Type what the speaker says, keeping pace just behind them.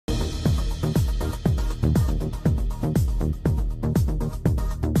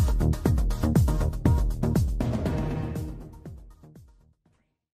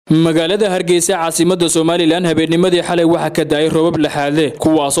magaalada Hargeysa caasimada Soomaaliland habeennimadii xalay waxa ka daay roobab laxaade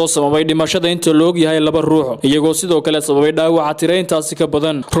kuwaas oo sababay dhimashada inta loo yahay laba ruux iyagoo sidoo kale sababay dhaawac tireyntaasi ka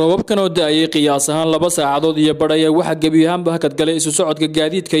badan roobabkan oo daayay qiyaas ahaan 2 saacadood iyo badhaya waxa gabi ahaanba hakad galay isu socodka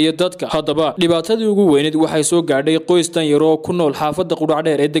gaadiidka iyo dadka hadaba dhibaatadii ugu weyneed waxay soo gaadhay qoys tan yar oo ku nool xaafadda Qudhac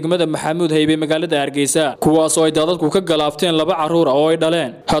ee degmada Maxamuud Haybe magaalada Hargeysa kuwaas oo ay dadku ka galaafteen 2 caruur oo ay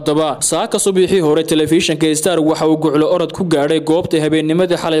dhaleen hadaba saaka subaxii hore telefishinka Star waxa uu guclo orod ku gaadhay goobta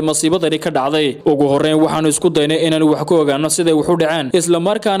habeennimadii xalay masiibadani ka dhacday ugu horeyn waxaanu isku daynay inaan wax ku ogaano sida wax u dhaceen isla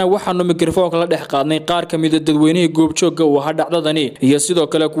markaana waxaanu mikrofoonka la dhex qaadnay qaar ka mid ah dadweynaha goobjoogga oo ha dhacdadani iyo sidoo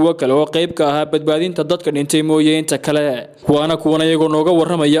kale kuwa kale oo qayb ka ah badbaadinta dadka dhintay mooyeenta kale waana kuwan iyaga nooga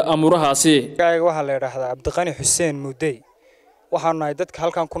waramaya amurahaasi waxa la yiraahdaa Cabdiqani Xuseen Mudey waxaan nahay dadka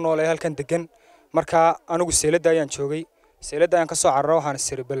halkan ku nool ee halkan degan marka anigu seelada ayaan joogay seelada ayaan ka soo carro waxaan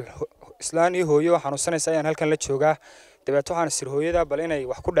sirbal islaan iyo hooyo waxaan usanaysa ayaan halkan la joogaa dabeeto waxaan sir hooyada bal inay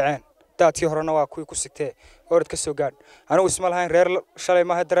wax ku dhaceen daadkii horena waa kuwii ku sigtee orad ka soo gaadh anigu isma lahayn reer shalay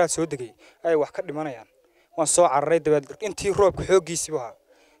ma hadda soo degay ay wax ka dhimanayaan waan soo carray dabeeto intii roobka xoogiisii waxa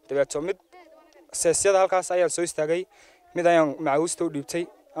dabeeto mid seesyada halkaas ayaa soo istaagay mid ayaan macaawista u dhiibtay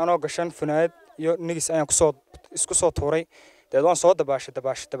anoo gashan funaad iyo nigis ayaan isku soo tuuray dabeeto waan soo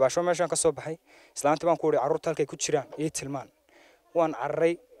dabaasho meeshan ka soo baxay islaantii baan ku wari carruurta halkay ku jiraan iyo tilmaan waan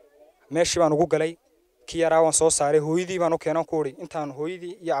carray meeshii baan ugu galay kiyara waan soo saaray hooyadii baan u keenan ku wari intaan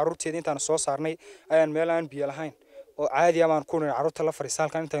hooyadii iyo carruurteedii intaan soo saarnay ayaan meel aan biyo lahayn oo caadi ah baan ku wari carruurta la fariisay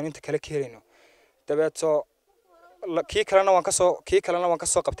halkan inta kale ka helayno dabeeto kii kalena waan ka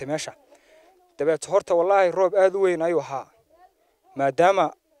soo qabtay meesha dabeeto horta wallahi roob aad u weyn ayuu ahaa maadaama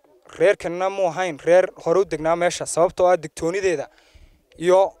reerkana mu ahayn reer hore u degnaa meesha sababtoo ah digtoonideeda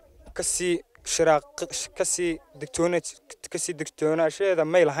iyo kasii digtoonaasheeda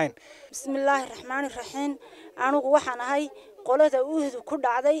may lahayn bismillaahir rahmaanir rahiim anigu waxaan ahay qolada uuhdu ku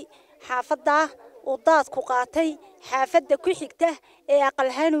dhacday xaafadda oo daad ku qaatay xaafadda ku xigta ee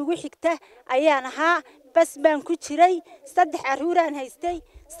aqalhaan ugu xigta ayaan ahaa bas baan ku jiray 3 caruur aan haystay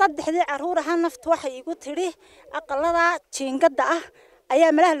 3 caruur ahaan naftu waxay igu tiri aqalada jiingada ah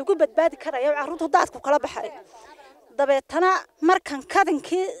ayaa malaha lagu badbaadi karayo caruurtu daadku kala baxay dabeetana markan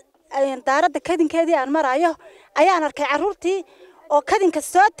kadankii ayaan daarada kadinkeedii aan marayo ayaan arkay caruurtii oo kadinka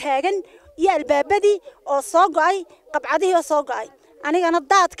soo taagan iyo albaabadii oo soo go'ay qabcadii oo soo go'ay anigana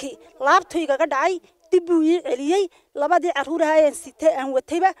daadkii laabtayga ga dhacay dib uu ii celiyay 2 caruur ayaan sitay aan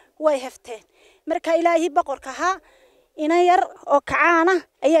watayba way hafteen marka ilaahi boqorka ahaa ina yar oo kacaana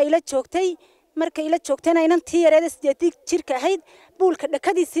ayaa ila joogtay marka ila joogtayna inantii yareed 8 jirka ahayd buulka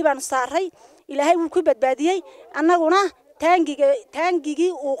dhakadiisii baan saaray ilaahay wuu ku badbaadiyay annaguna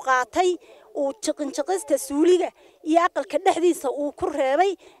taangigii uu qaatay uu jiqinjiqista suuliga iyo aqalka dhexdiisa uu ku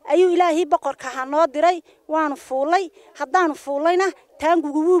reebay ayuu ilaahi boqorka ha noo diray waan fuulay haddaan fuulayna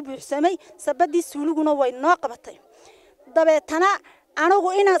taangigu wuu buuxsamay sabadii suuliguna way noo qabatay dabeetana anigu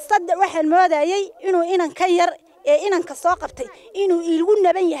waxaan moodayay inuu inan ka yar ee inanka soo qabtay inuu ilgu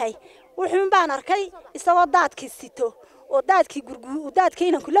naban yahay wuxuu baan arkay isagoo daadkii sito oo daadkii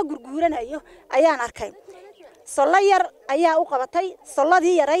inanku la gurguuranayo ayaan arkay solayar ayaa u qabatay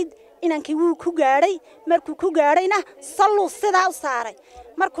soladii yarayd inankii wuu ku gaadhay markuu ku gaadhayna sallu sidaa u saaray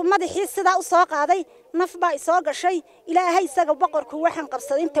markuu madaxii sidaa u soo qaaday naf baa isoo gashay ilaahay isaga boqorku waxaan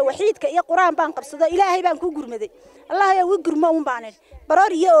qabsaday inta waxiidka iyo quraan baan qabsado ilaahay baan ku gurmaday allah ayaa uu gurmo uun baan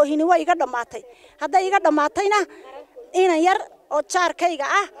baroor iyo oohini way iga dhamaatay hadday iga dhamaatayna inan yar oo jaarkayga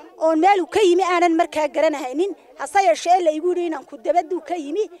ah oo meel ka yimi aanan markaa garanahaynin hase yeeshee la igu yiri inanku dabadu ka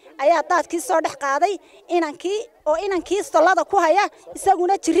yimi ayaa daadkii soo dhex qaaday inankii solada ku haya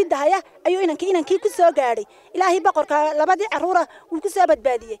isaguna jiridda haya ayuu inankii ku soo gaadhay ilaahi boqorka 2 caruura uu ku soo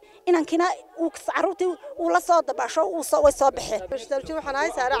badbaadiyay inankina uu caruurtii uu la soo dabaasho way soo baxeen waxaan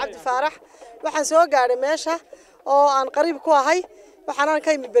ahay Saara Cabdi Faarax waxaan soo gaadhay meesha oo aan qariib ku ahay waxaan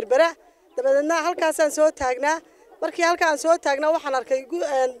ka yimid berbera dabadeedna halkaas aan soo taagnaa markii halka aan soo taagnaa waxaan arkay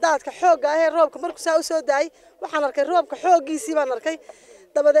daadka xoogga ah ee roobka markuu saa u soo daay waxaan arkay roobka xooggiisii baan arkay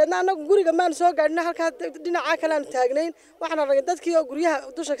dabadeedna anagu guriga maan soo gaadhnaa halka dhinaca kale aan taagnayn waxaan arkay dadkii oo guryaha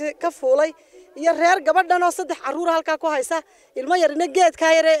dusha ka fuulay iyo reer gabadhan oo 3 caruur halka ku haysa ilmo yarina geedka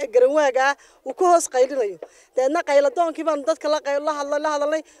yar ee garanwaaga uu ku hoos qaylinayo deedna qayladoonkii baan dadka la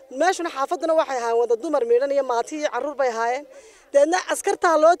hadalnay meeshuna xaafadana waxay ahaan wada dumar miidhan iyo maati iyo caruur bay ahaayeen deedna askarta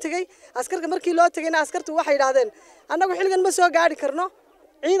loo tagay askarka markii loo tagayna askartu waxay yiraahdeen anagu xilligan ma soo gaari karno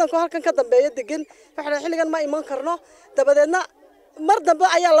ciidanku halkan ka dambeeya degan waxa xilligan ma iman karno dabadeedna mar dambe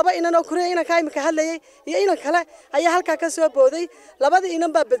ayaa laba inan oo kuriya inanka imika hadlayay iyo inan kale ayaa halkaa ka soo booday labadii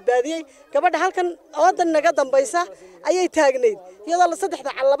inan baa badbaadiyey gabadha halkan oodan naga dambaysa ayay taagnayd iyadoo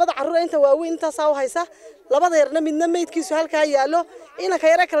saddexda labada caruur inta waaweyn inta saa u haysa labada yarna midna meydkiisu halkaa yaalo inanka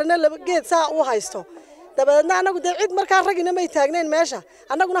yara kalena laba geed saa u haysto dabadeedna anagu dee cid markaa ragina may taagnayn meesha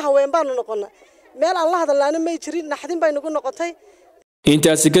annaguna haween baanu noqonnay meel aan la hadalnaana may jirin naxdin bay nagu noqotay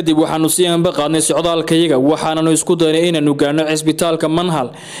intaasi kadib waxaanu sii anba qaadnay socdaalkayaga waxaananu isku daynay inaanu gaarno cisbitaalka manhal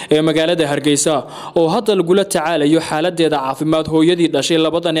ee magaalada Hargeysa oo hadda lagula tacaalayo xaaladeeda caafimaad hooyadii dhashay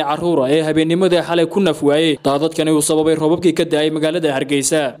labadani caruura ee habeennimadii xalay ku nafwaayay daadadkani uu sababay roobabkii ka daayay magaalada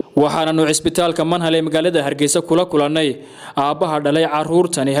Hargeysa waxaananu cisbitaalka manhal ee magaalada Hargeysa kula kulanay aabaha dhalay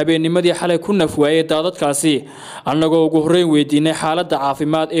caruurtani habeennimadii xalay ku nafwaayay daadadkaasi annagoo ugu horeyn weydiinay xaaladda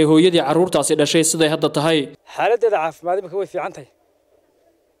caafimaad ee hooyadii caruurtaasi dhashay siday hadda tahay xaaladeeda caafimaad imika way fiican tahay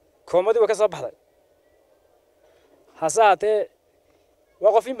كومدي وكسر بحث حساته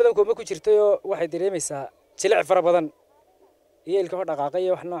وقفين بدن كومة كشرتيو واحد دريم يسا تلع فرق بدن هي الكفر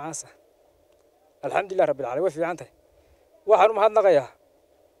دقاقية وحنا عاسة الحمد لله رب العالمين وفي عنته واحد مهند نقيا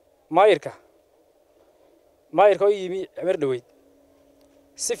ما يركا يمي عمر دويد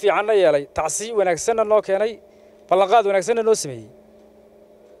سفي عنا يالي تعصي ونكسنا النو كاني بلغاد ونكسنا النو سمي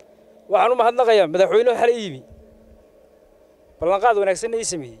واحد مهند نقيا مدحوينه حل يمي بلغاد ونكسنا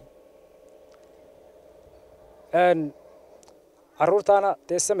يسمي أن عرورتنا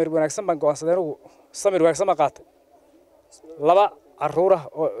تسمر ونكسم بنقوان صدرو سمر ونكسم قات لبا عروره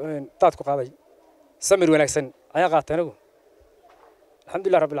تاتكو قاضي سمر ونكسن أيا قاتنو الحمد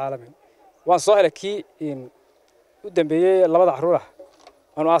لله رب العالمين وان صاحل كي إن قدام بيه لبا عروره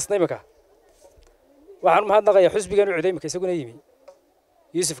أنا أصني مكا وعن ما هذا غير حسب جانو عديم كيسي قلنا يمي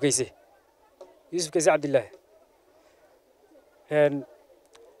يوسف كيسي عبد الله أن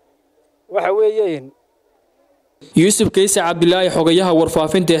وحويين يوسف كيسي عبد الله xogayaha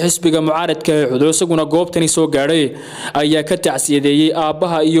warfaafinta xisbiga mucaaradka ee xudo isaguna goobtani soo gaaray ayaa ka tacsiyadeeyay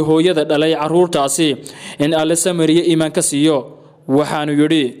aabaha iyo hooyada dhalay caruurtaasi in alla samariye iimaan ka siiyo waxaanu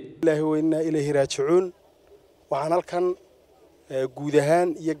yiri ilaahi weyna ilaahi raajicuun waxaan halkan guud ahaan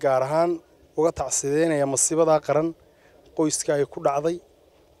iyo gaar ahaan uga tacsiyadeynaya masiibada qaran qoyska ay ku dhacday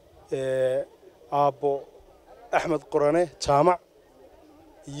aabo Axmed Qorane jaamac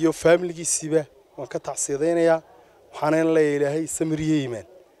iyo familkiisiba waan ka tacsiyadeynaya waxaan la ilaahay samiriye iimaan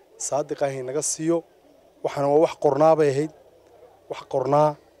saadiqahay naga siiyo waxaan wax qornaa bay ahayd wax qornaa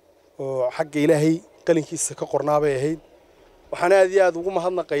oo xaq ilaahay qalinkiisa ka qornaa bay ahayd waxaan aad iyo aad ugu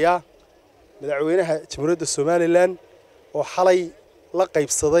mahadnaqayaa madaxweynaha jamhuuriyadda Soomaaliland oo xalay la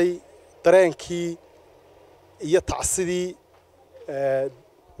qaybsaday dareenkii iyo tacsidii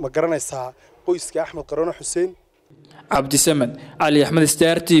ma garanaysaa qoyska Axmed Qorane Xuseen عبد السمد علي أحمد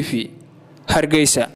ستار تي في Hargeysa